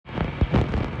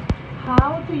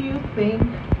how do you think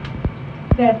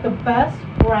that the best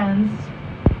brands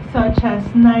such as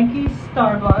Nike,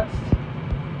 Starbucks,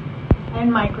 and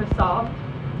Microsoft,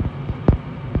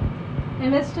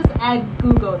 and let's just add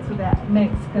Google to that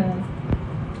mix, because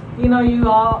you know you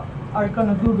all are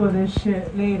gonna Google this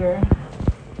shit later.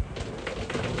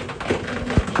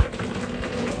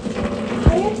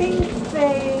 How do you think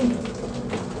they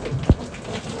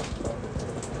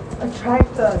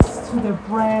attract us to their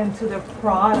brand, to their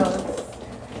products,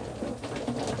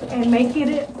 and make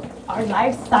it our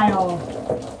lifestyle?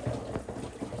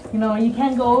 You know, you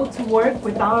can't go to work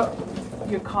without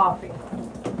your coffee.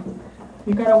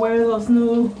 You gotta wear those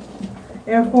new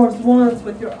Air Force Ones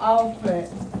with your outfit,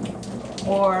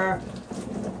 or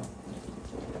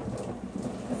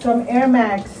some Air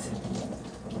Max,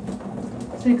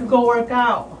 so you could go work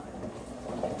out.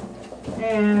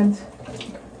 And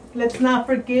let's not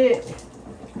forget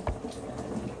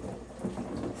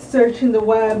searching the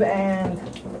web and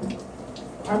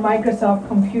our Microsoft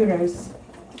computers,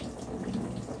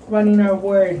 running our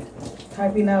Word,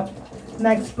 typing up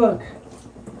next book.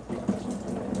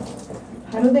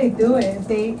 How do they do it?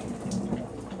 They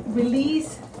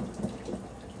release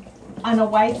on a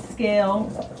wide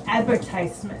scale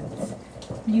advertisements.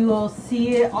 You'll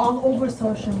see it all over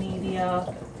social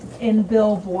media, in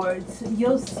billboards.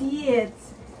 You'll see it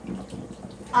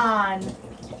on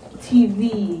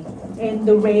TV, in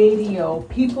the radio,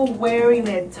 people wearing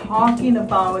it, talking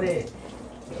about it.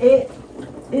 It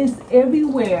is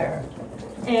everywhere.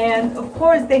 And of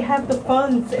course, they have the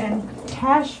funds and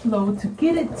cash flow to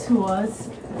get it to us.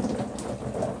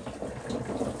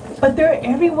 But they're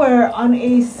everywhere on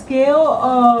a scale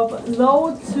of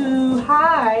low to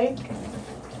high.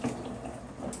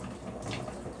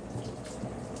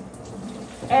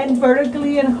 And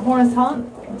vertically and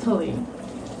horizontally.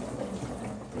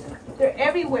 They're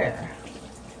everywhere.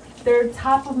 They're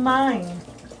top of mind.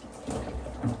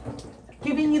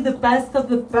 Giving you the best of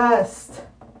the best.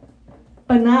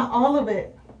 But not all of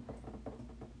it.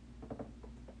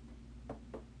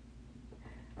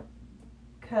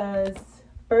 Because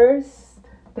first,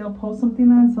 they'll post something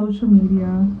on social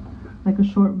media, like a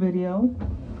short video,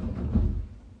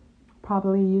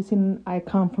 probably using an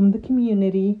icon from the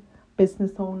community,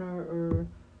 business owner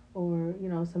or you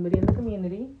know, somebody in the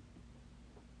community.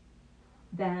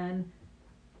 Then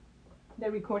they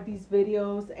record these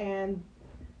videos and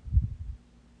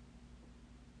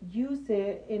use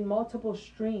it in multiple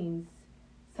streams,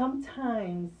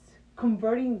 sometimes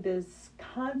converting this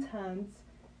content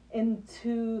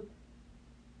into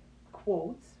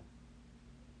quotes,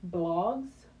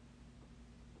 blogs,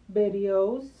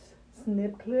 videos,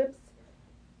 snip clips,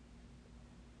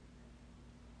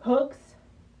 hooks,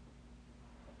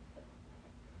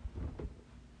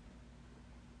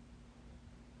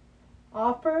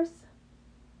 offers.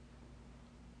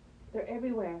 They're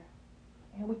everywhere.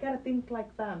 And we gotta think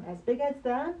like them. As big as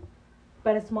them,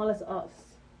 but as small as us.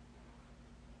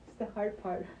 It's the hard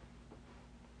part.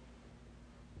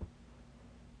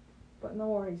 But no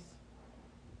worries.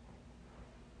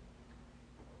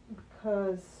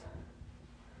 Because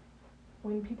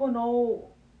when people know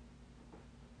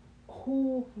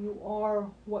who you are,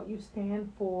 what you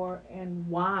stand for, and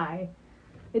why,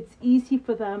 it's easy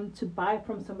for them to buy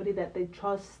from somebody that they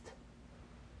trust.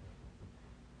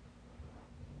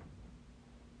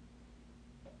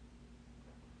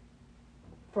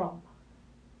 From.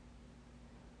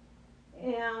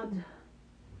 And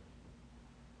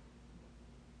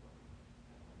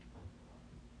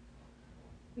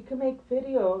you can make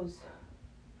videos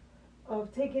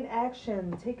of taking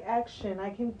action, take action.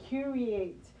 I can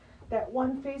curate that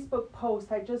one Facebook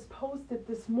post I just posted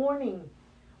this morning,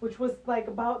 which was like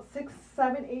about 6,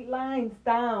 7, 8 lines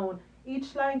down.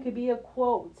 Each line could be a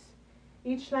quote.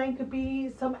 Each line could be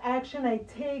some action I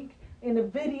take in a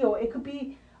video. It could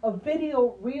be a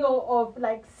video reel of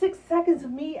like 6 seconds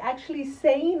of me actually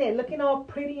saying it, looking all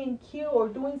pretty and cute, or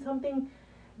doing something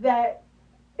that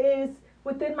is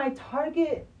within my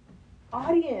target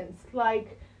audience.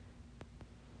 Like,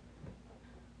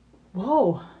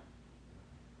 whoa,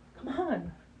 come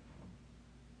on.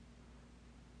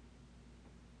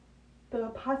 The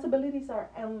possibilities are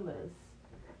endless.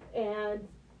 And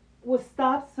what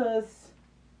stops us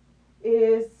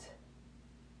is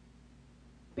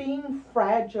being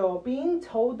fragile, being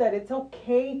told that it's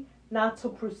okay not to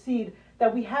proceed,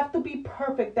 that we have to be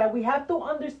perfect, that we have to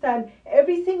understand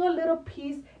every single little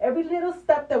piece, every little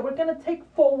step that we're going to take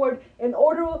forward in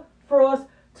order for us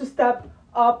to step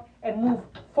up and move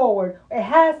forward. It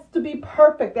has to be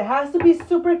perfect. It has to be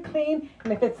super clean.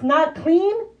 And if it's not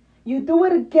clean, you do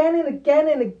it again and again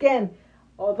and again.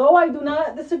 Although I do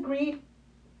not disagree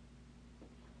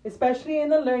especially in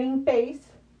the learning phase,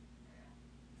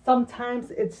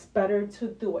 sometimes it's better to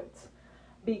do it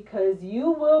because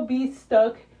you will be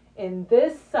stuck in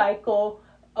this cycle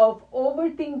of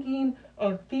overthinking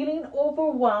and feeling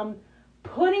overwhelmed,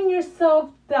 putting yourself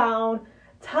down,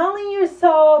 telling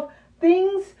yourself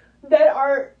things that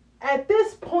are at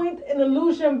this point an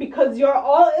illusion because you're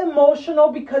all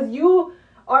emotional, because you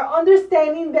are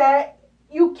understanding that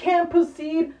you can't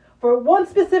proceed for one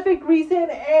specific reason,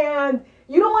 and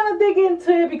you don't want to dig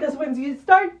into it because when you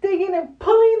start digging and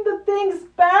pulling the things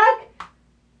back,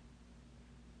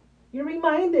 you're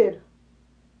reminded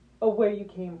of where you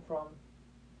came from.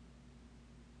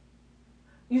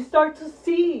 You start to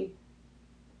see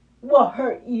what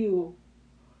hurt you.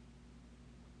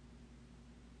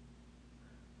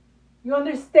 You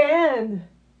understand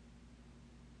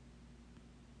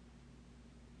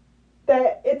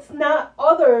that it's not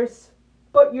others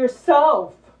but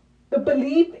yourself. The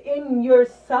belief in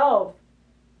yourself.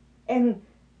 And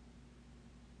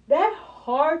that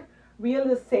hard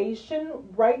realization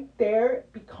right there,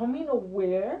 becoming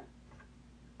aware,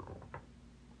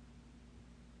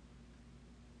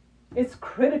 is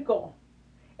critical.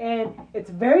 And it's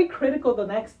very critical the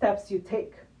next steps you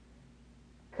take.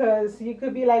 Because you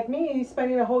could be like me,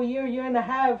 spending a whole year and a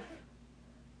half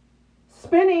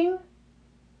spinning.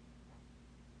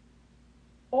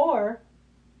 Or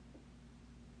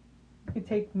you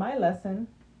take my lesson,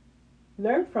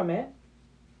 learn from it,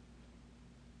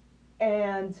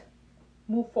 and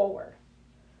move forward.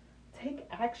 Take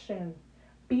action.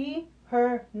 Be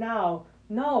her now.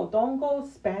 No, don't go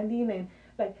spending and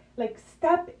like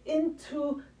step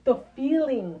into the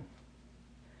feeling.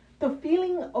 The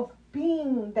feeling of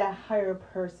being that higher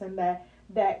person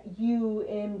that you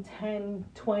in 10,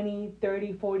 20,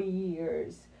 30, 40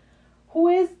 years. Who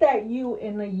is that you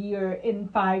in a year, in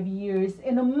 5 years,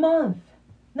 in a month,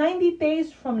 90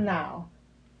 days from now?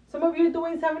 Some of you are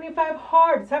doing 75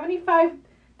 hard, 75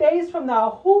 days from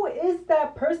now. Who is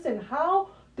that person? How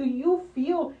do you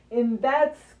feel in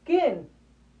that skin?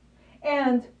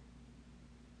 And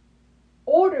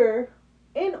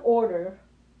in order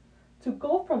to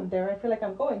go from there, I feel like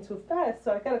I'm going too fast,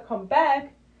 so I gotta come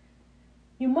back.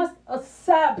 You must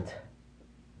accept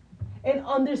and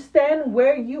understand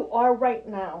where you are right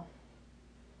now.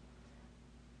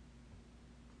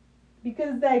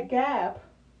 Because that gap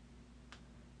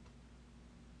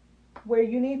where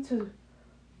you need to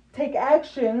take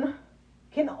action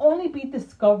can only be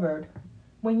discovered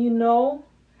when you know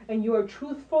and you are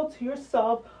truthful to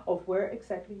yourself of where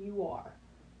exactly you are.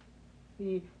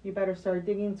 You better start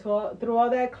digging through all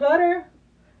that clutter.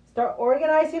 Start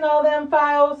organizing all them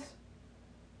files.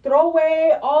 Throw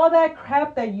away all that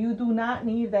crap that you do not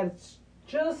need, that's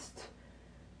just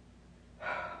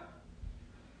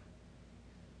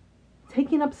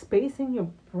taking up space in your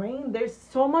brain. There's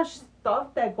so much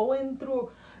stuff that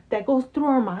goes through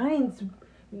our minds.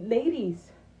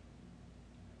 Ladies,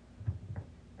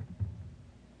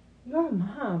 you're a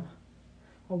mom,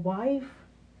 a wife.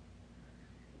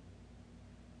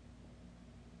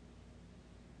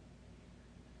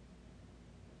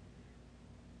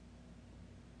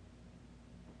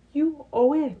 You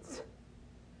owe it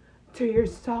to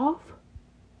yourself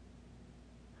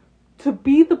to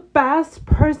be the best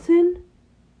person,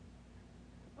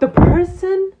 the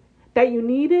person that you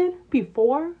needed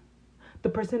before, the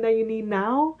person that you need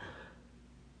now.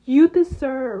 You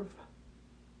deserve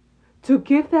to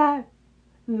give that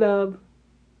love,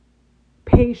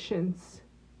 patience,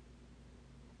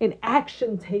 and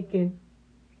action taken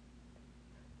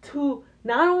to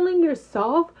not only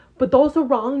yourself, but those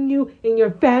around you in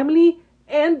your family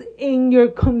and in your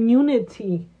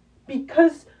community.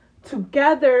 Because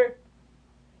together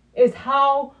is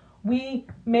how we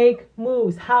make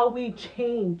moves, how we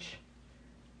change.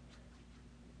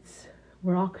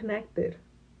 We're all connected.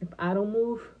 If I don't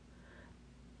move,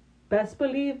 best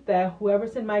believe that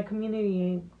whoever's in my community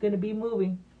ain't going to be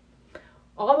moving.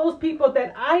 All those people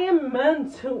that I am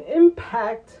meant to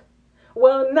impact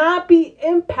will not be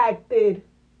impacted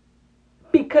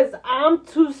because I'm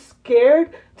too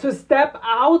scared to step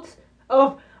out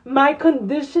of my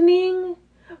conditioning,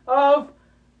 of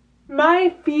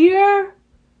my fear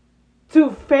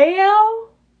to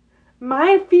fail,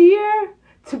 my fear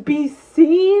to be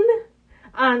seen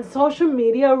on social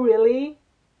media. Really?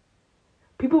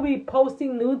 People be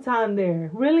posting nudes on there.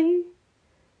 Really?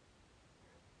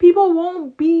 People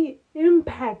won't be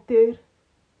impacted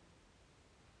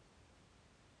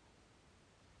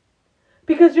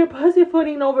because you're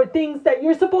pussyfooting over things that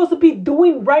you're supposed to be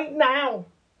doing right now.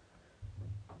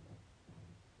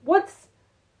 What's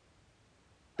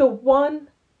the one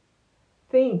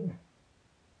thing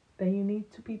that you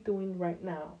need to be doing right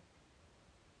now.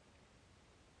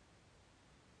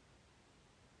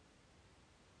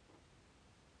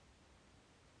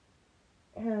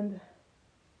 And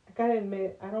I gotta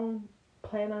admit, I don't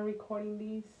plan on recording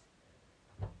these.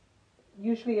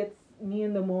 Usually it's me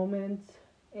in the moment,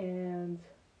 and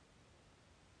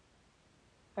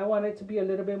I want it to be a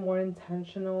little bit more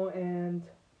intentional and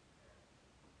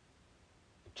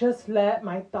just let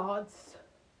my thoughts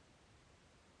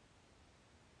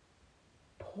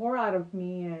pour out of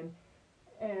me,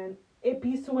 and it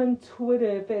be so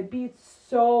intuitive, it be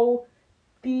so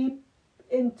deep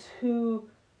into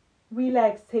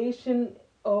relaxation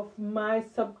of my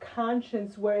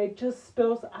subconscious where it just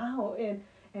spills out,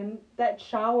 and that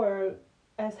shower,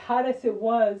 as hot as it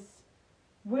was,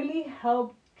 really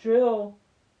helped drill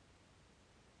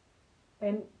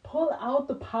and pull out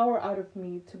the power out of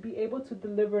me to be able to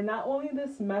deliver not only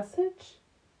this message,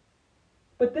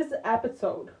 but this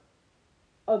episode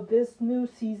of this new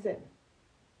season.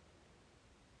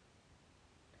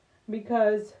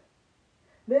 Because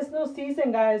this new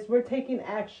season, guys, we're taking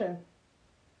action.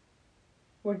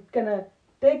 We're gonna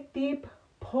dig deep,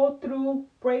 pull through,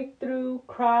 break through,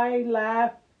 cry,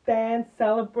 laugh, dance,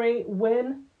 celebrate,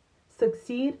 win,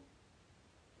 succeed,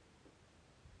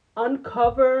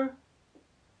 uncover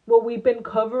what we've been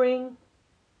covering,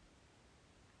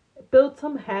 build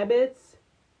some habits,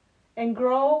 and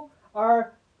grow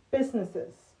our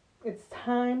businesses. It's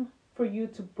time for you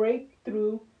to break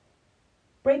through,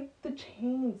 break the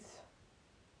chains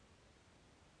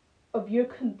of your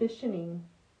conditioning,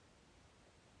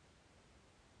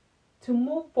 to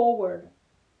move forward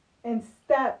and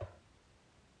step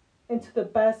into the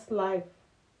best life,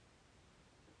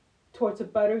 towards a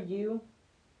better you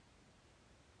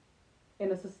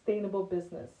in a sustainable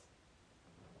business.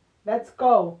 Let's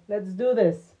go. Let's do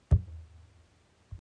this.